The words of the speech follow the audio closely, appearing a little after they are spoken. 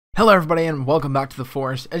Hello everybody and welcome back to the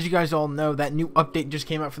forest. As you guys all know, that new update just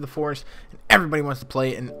came out for the forest and everybody wants to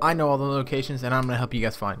play it, and I know all the locations and I'm going to help you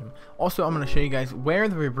guys find them. Also, I'm going to show you guys where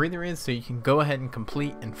the rebreather is so you can go ahead and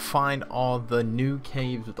complete and find all the new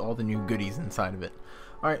caves with all the new goodies inside of it.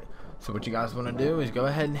 Alright, so what you guys want to do is go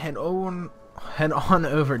ahead and head on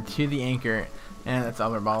over to the anchor, and that's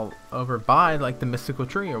over by like the mystical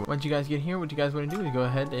tree. Or once you guys get here, what you guys want to do is go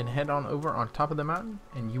ahead and head on over on top of the mountain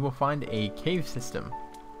and you will find a cave system.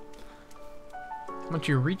 Once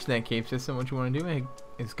you reach that cave system, what you want to do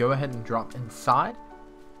is go ahead and drop inside.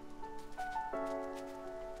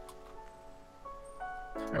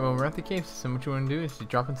 Alright, when we're at the cave system, what you want to do is to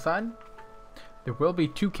drop inside. There will be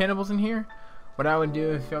two cannibals in here. What I would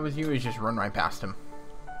do if I was you is just run right past them.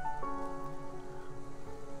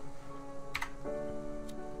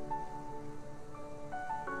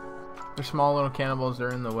 They're small little cannibals,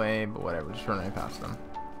 they're in the way, but whatever, just run right past them.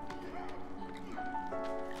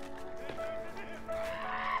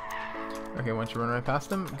 Okay, once you run right past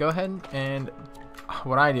them, go ahead and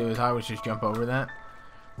what I do is I always just jump over that.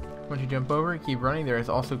 Once you jump over, keep running. There is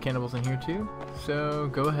also cannibals in here too. So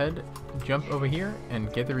go ahead, jump over here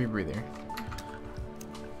and get the rebreather.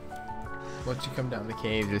 Once you come down the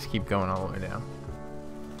cave, just keep going all the way down.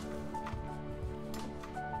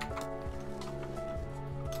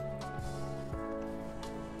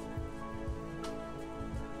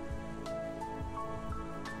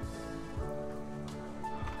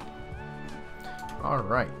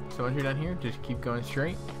 Alright, so once you're done here, just keep going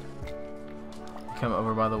straight. Come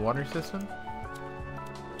over by the water system.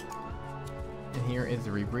 And here is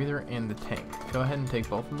the rebreather and the tank. Go ahead and take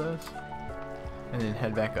both of those. And then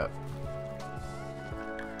head back up.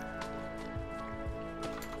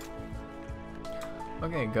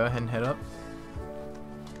 Okay, go ahead and head up.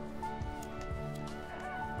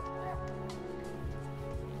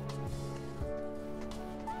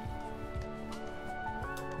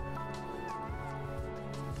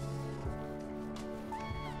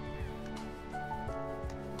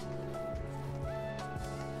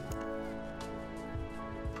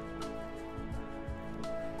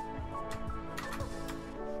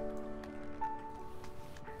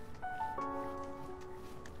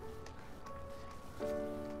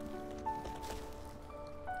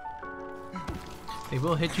 They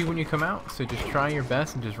will hit you when you come out, so just try your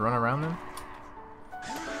best and just run around them.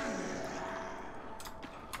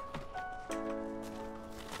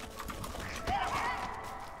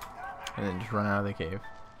 And then just run out of the cave.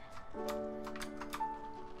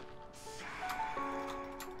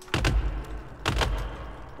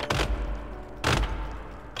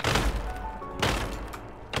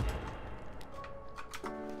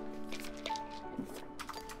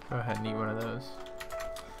 Go ahead and eat one of those.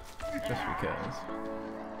 Just because.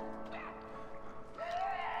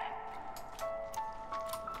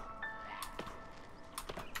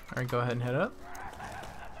 Alright, go ahead and head up.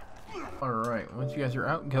 Alright, once you guys are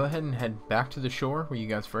out, go ahead and head back to the shore where you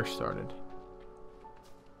guys first started.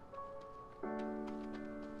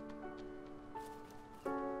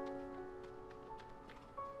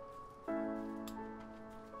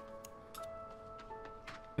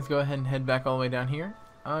 Let's go ahead and head back all the way down here.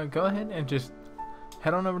 Go ahead and just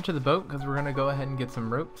head on over to the boat, because we're going to go ahead and get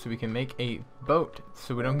some rope so we can make a boat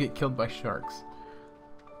so we don't get killed by sharks.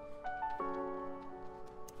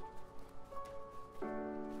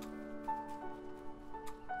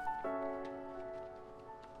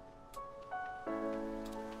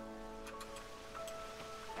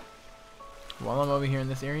 While I'm over here in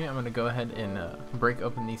this area, I'm going to go ahead and break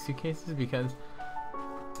open these suitcases because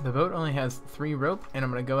the boat only has 3 rope, and I'm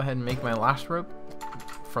going to go ahead and make my last rope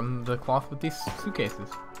from the cloth with these suitcases.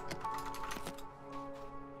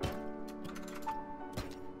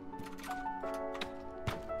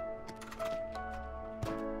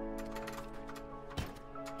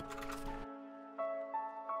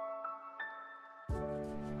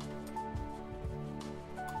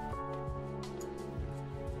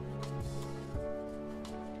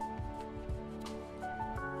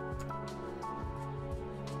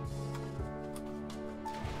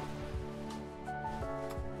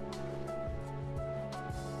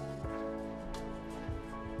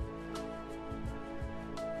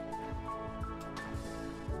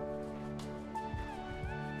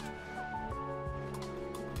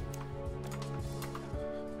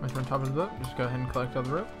 Once you're on top of the boat, just go ahead and collect all the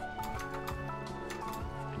rope.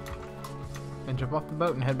 And jump off the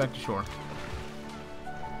boat and head back to shore.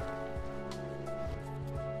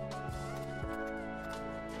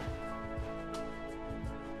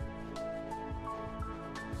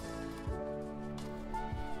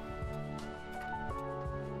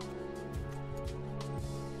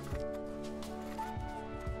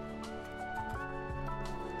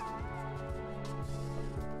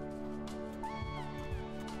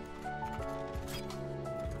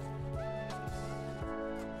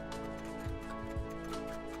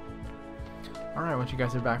 Alright, once you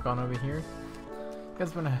guys are back on over here, you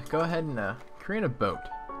guys want to go ahead and create a boat.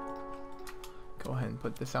 Go ahead and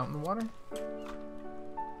put this out in the water.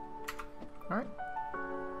 Alright.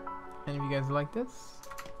 And if you guys like this,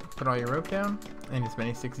 put all your rope down, and as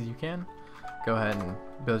many sticks as you can. Go ahead and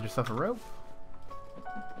build yourself a rope.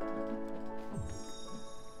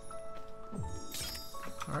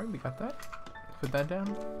 Alright, we got that. Put that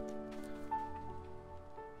down.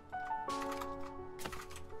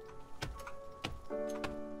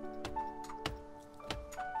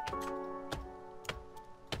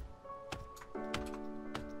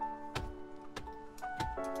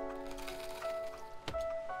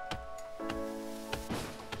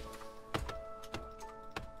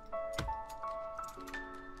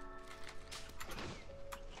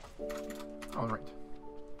 All right.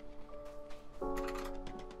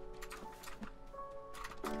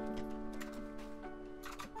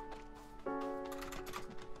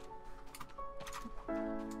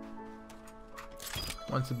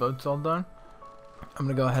 Once the boat's all done, I'm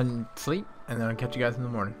gonna go ahead and sleep, and then I'll catch you guys in the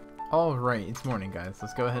morning. All right, it's morning, guys.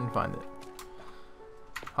 Let's go ahead and find it.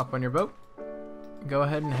 Hop on your boat. Go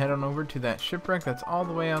ahead and head on over to that shipwreck that's all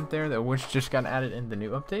the way out there, that which just got added in the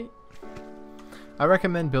new update. I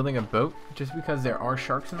recommend building a boat just because there are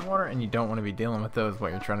sharks in the water and you don't want to be dealing with those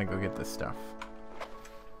while you're trying to go get this stuff.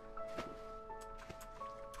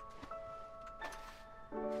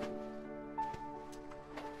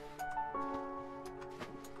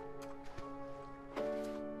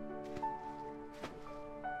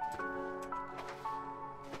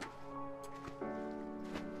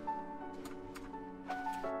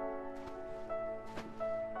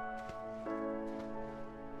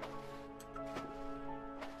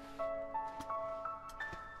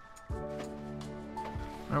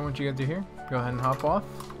 Alright, once you guys are here, go ahead and hop off.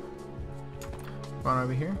 Come on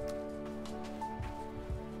over here.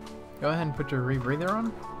 Go ahead and put your rebreather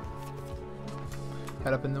on.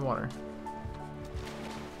 Head up in the water.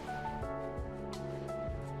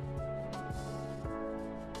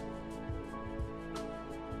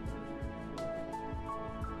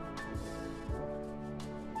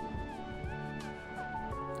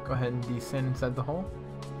 Go ahead and descend inside the hole.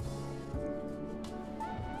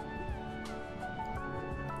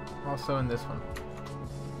 Also in this one.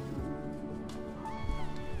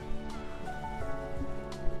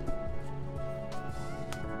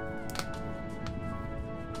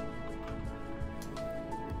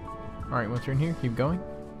 Alright, once you're in here, keep going.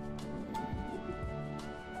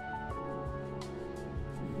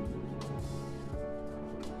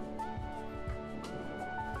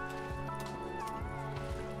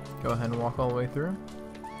 Go ahead and walk all the way through.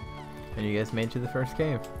 And you guys made it to the first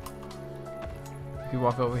cave. If you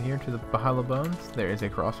walk over here to the pile of bones, there is a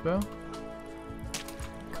crossbow.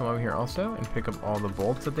 Come over here also and pick up all the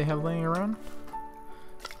bolts that they have laying around.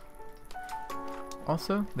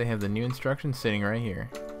 Also, they have the new instructions sitting right here.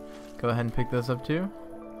 Go ahead and pick those up too.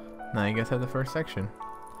 Now you guys have the first section.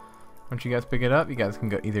 Once you guys pick it up, you guys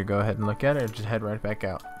can either go ahead and look at it or just head right back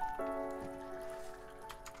out.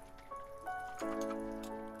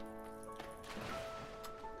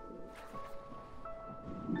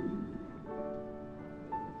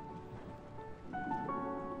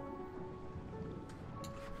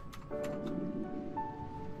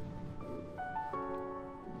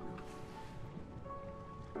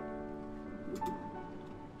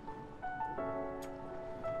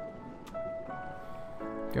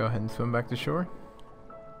 Go ahead and swim back to shore.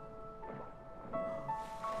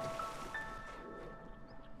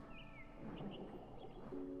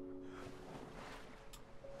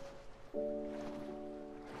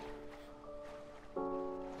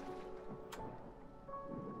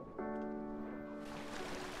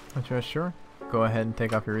 Once you're ashore, go ahead and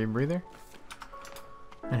take off your rebreather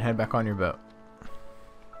and head back on your boat.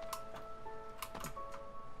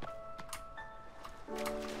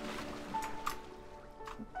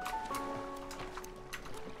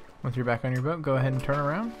 Once you're back on your boat, go ahead and turn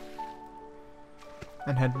around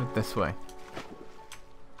and head this way.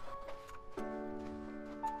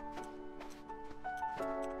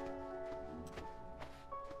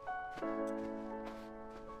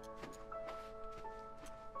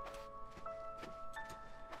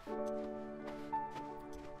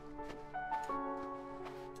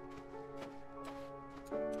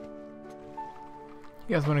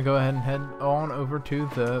 You guys want to go ahead and head on over to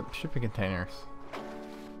the shipping containers.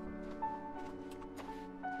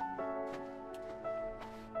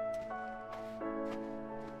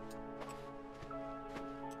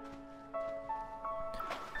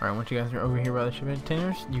 Alright, once you guys are over here by the shipping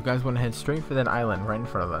containers, you guys want to head straight for that island right in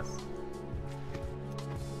front of us.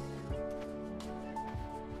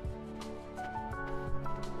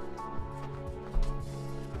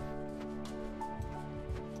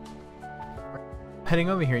 heading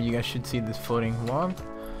over here, you guys should see this floating log.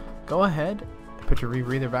 Go ahead, put your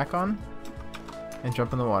rebreather back on, and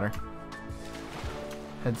jump in the water.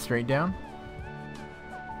 Head straight down.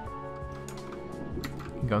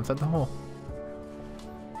 Go inside the hole.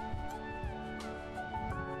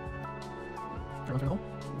 Go inside the hole.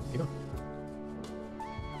 Keep going.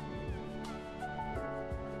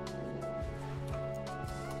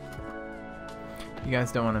 You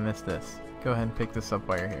guys don't want to miss this. Go ahead and pick this up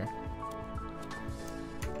while you're here.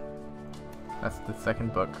 That's the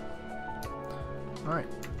second book. Alright,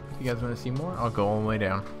 if you guys want to see more, I'll go all the way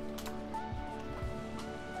down.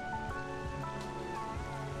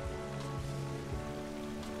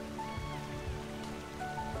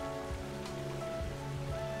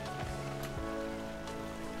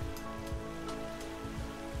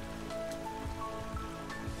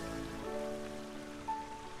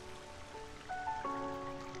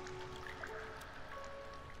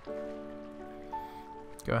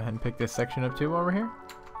 Go ahead and pick this section up too while we're here.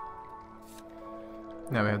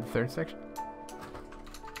 Now we have the third section.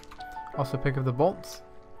 Also pick up the bolts.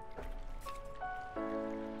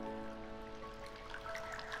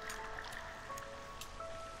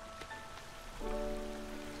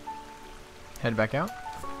 Head back out.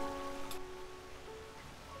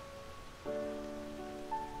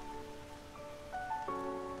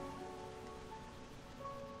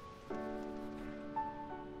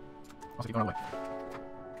 Also keep going away.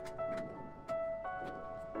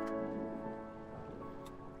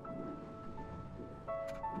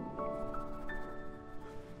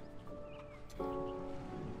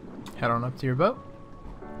 Head on up to your boat.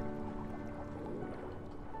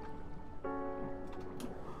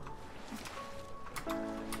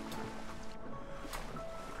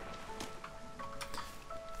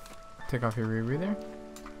 Take off your rebreather.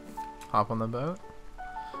 Hop on the boat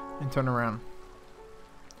and turn around.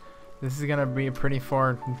 This is gonna be a pretty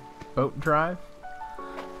far boat drive.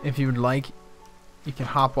 If you would like, you can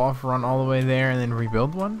hop off, run all the way there, and then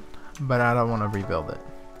rebuild one. But I don't want to rebuild it.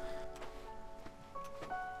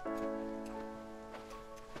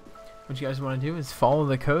 What you guys want to do is follow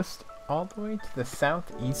the coast all the way to the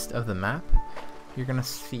southeast of the map. You're going to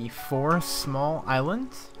see 4 small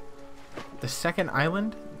islands. The second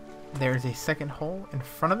island, there's a second hole in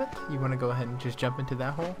front of it. You want to go ahead and just jump into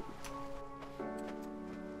that hole.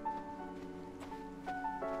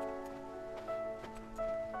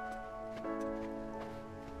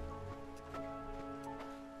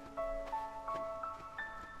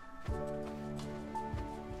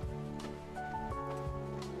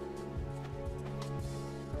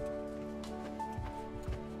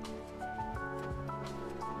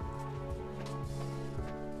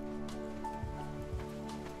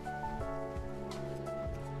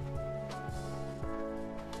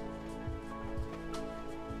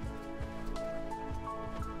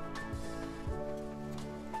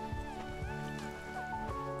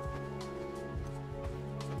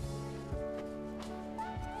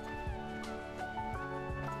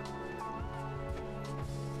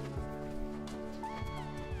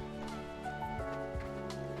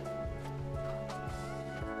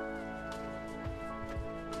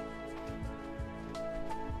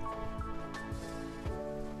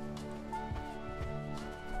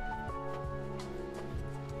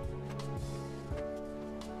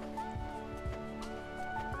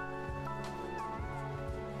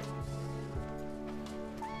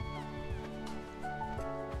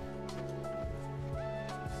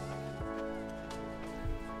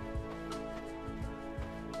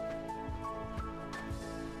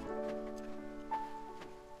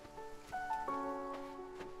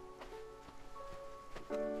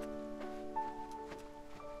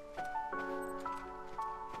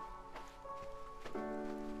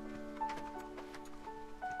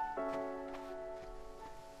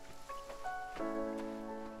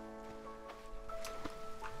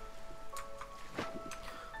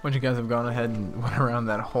 Once you guys have gone ahead and went around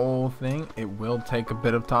that whole thing, it will take a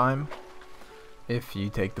bit of time if you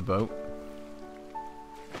take the boat.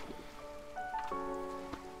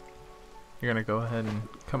 You're gonna go ahead and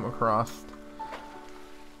come across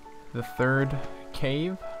the third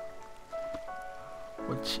cave,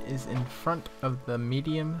 which is in front of the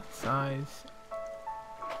medium-sized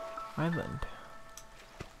island.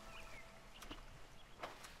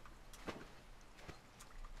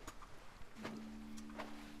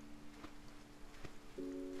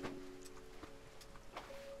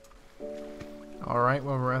 Alright,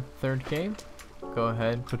 well, we're at the third cave. Go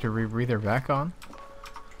ahead, put your rebreather back on.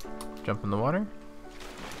 Jump in the water.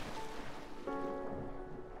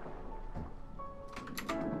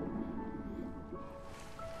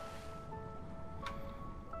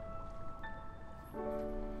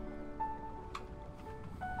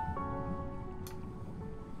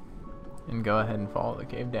 and go ahead and follow the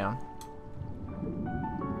cave down.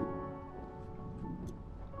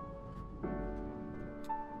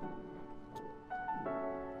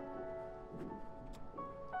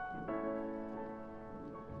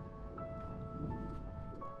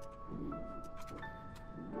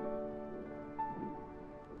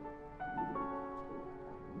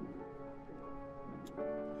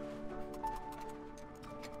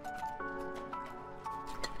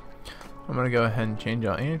 I'm gonna go ahead and change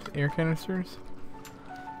out air canisters.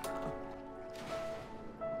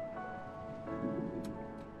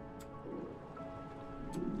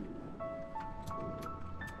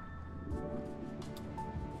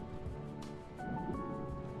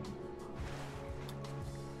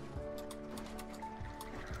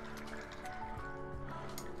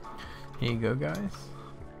 Here you go, guys.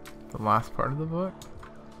 The last part of the book.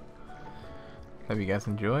 Hope you guys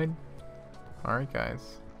enjoyed. Alright,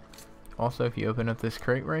 guys. Also, if you open up this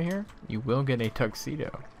crate right here, you will get a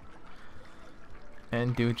tuxedo.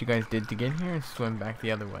 And do what you guys did to get here and swim back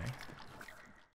the other way.